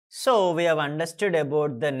So we have understood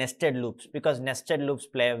about the nested loops because nested loops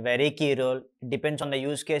play a very key role. It depends on the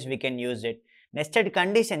use case we can use it. Nested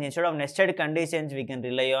condition, instead of nested conditions, we can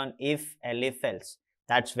rely on if, elif, else.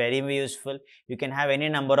 That's very useful. You can have any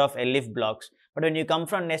number of elif blocks. But when you come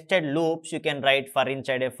from nested loops, you can write for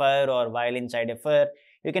inside a for or while inside a for.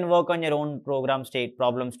 You can work on your own problem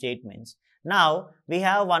statements. Now we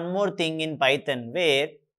have one more thing in Python where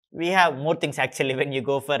we have more things actually when you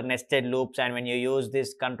go for nested loops and when you use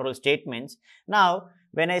these control statements. Now,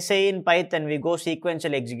 when I say in Python, we go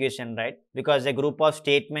sequential execution, right? Because a group of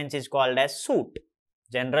statements is called as suite.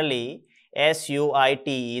 Generally, SUIT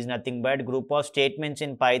is nothing but group of statements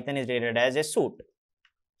in Python is rated as a suite.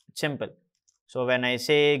 Simple. So, when I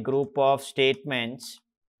say group of statements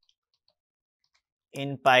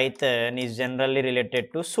in Python is generally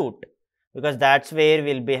related to suite, because that's where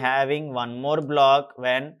we'll be having one more block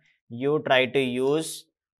when you try to use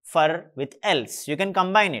for with else. You can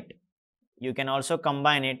combine it. You can also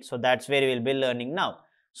combine it. So that's where we'll be learning now.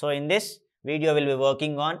 So in this video, we'll be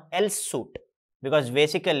working on else suite, because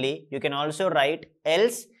basically you can also write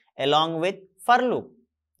else along with for loop.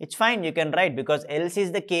 It's fine, you can write, because else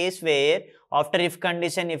is the case where after if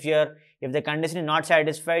condition, if the condition is not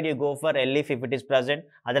satisfied, you go for elif if it is present.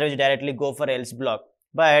 Otherwise, you directly go for else block.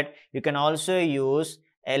 But you can also use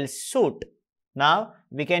else suite. Now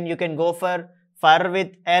you can go for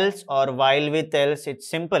with else or while with else. It's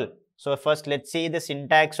simple. So first let's see the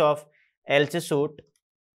syntax of else suite.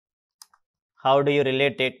 How do you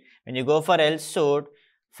relate it? When you go for else suite,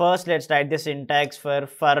 first let's write the syntax for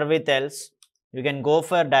with else. You can go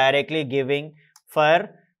for directly giving for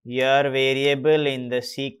your variable in the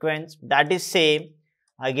sequence. That is same.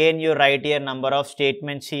 Again you write your number of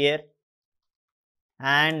statements here.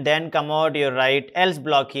 And then come out, you write else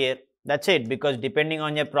block here. That's it, because depending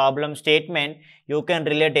on your problem statement, you can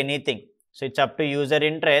relate anything. So it's up to user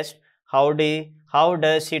interest. How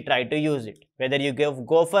does he try to use it? Whether you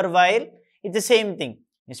go for while, it's the same thing.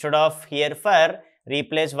 Instead of here for,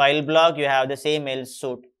 replace while block, you have the same else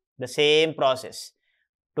suite, the same process.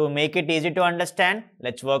 To make it easy to understand,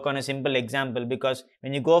 let's work on a simple example, because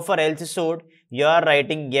when you go for else suite, you are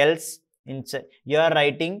writing else. You are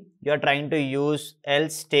trying to use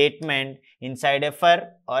else statement inside a for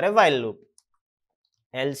or a while loop.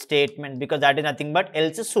 Else statement, because that is nothing but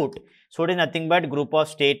else suite. Suite is nothing but group of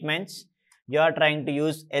statements. You are trying to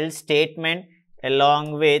use else statement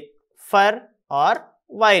along with for or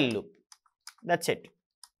while loop. That's it.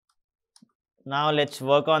 Now let's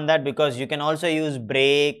work on that, because you can also use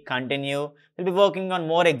break, continue. We'll be working on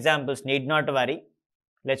more examples, need not worry.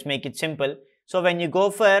 Let's make it simple. So when you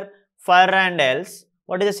go for and else,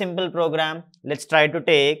 what is a simple program? Let's try to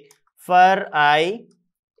take for I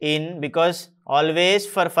in, because always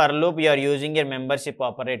for loop you are using your membership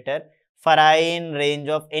operator. For I in range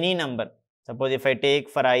of any number. Suppose if I take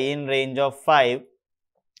for I in range of 5,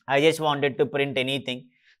 I just wanted to print anything.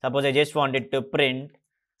 Suppose I just wanted to print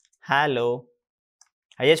hello.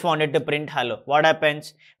 I just wanted to print hello. What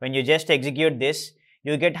happens when you just execute this?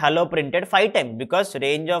 You get hello printed 5 times, because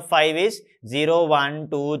range of 5 is 0, 1,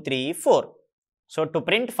 2, 3, 4. So to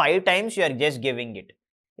print 5 times, you are just giving it.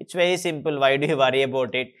 It's very simple. Why do you worry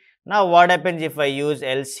about it? Now what happens if I use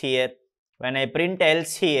else here? When I print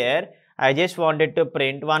else here, I just wanted to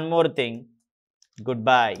print one more thing.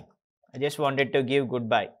 Goodbye. I just wanted to give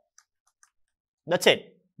goodbye. That's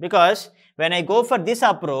it. Because when I go for this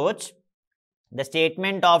approach, the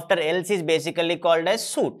statement after else is basically called as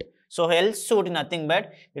suite. So else suite is nothing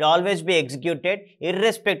but it will always be executed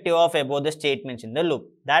irrespective of about the statements in the loop.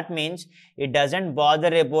 That means it doesn't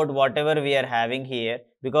bother about whatever we are having here,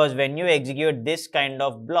 because when you execute this kind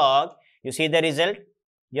of block, you see the result.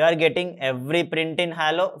 You are getting every print in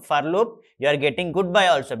hello for loop. You are getting goodbye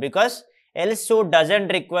also, because else suite doesn't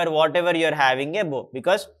require whatever you are having above,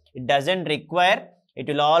 because it doesn't require. It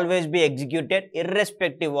will always be executed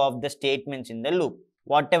irrespective of the statements in the loop,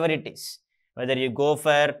 whatever it is. Whether you go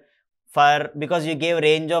for because you gave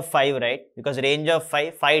range of 5, right? Because range of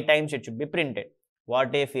 5 times it should be printed.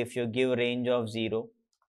 What if you give range of 0?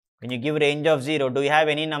 When you give range of 0, do you have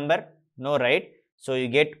any number? No, right? So you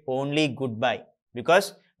get only goodbye,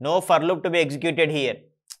 because no for loop to be executed here.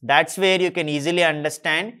 That's where you can easily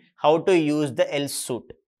understand how to use the else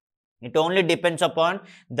suite. It only depends upon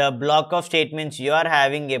the block of statements you are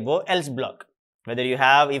having above else block. Whether you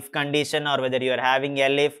have if condition, or whether you are having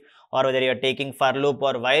elif, or whether you are taking for loop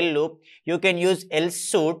or while loop, you can use else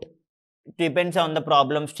suite. It depends on the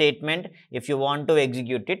problem statement if you want to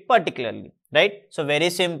execute it particularly, right? So very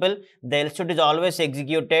simple. The else suite is always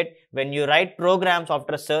executed when you write programs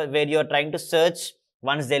after where you are trying to search.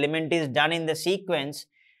 Once the element is done in the sequence,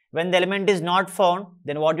 When the element is not found,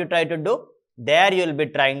 then what you try to do? There you will be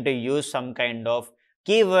trying to use some kind of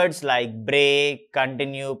keywords like break,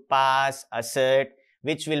 continue, pass, assert,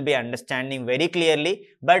 which will be understanding very clearly.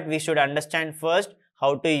 But we should understand first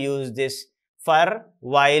how to use this for,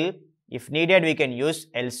 while. If needed, we can use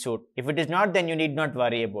else should. If it is not, then you need not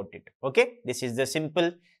worry about it. Okay, this is the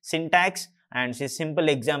simple syntax and this simple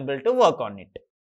example to work on it.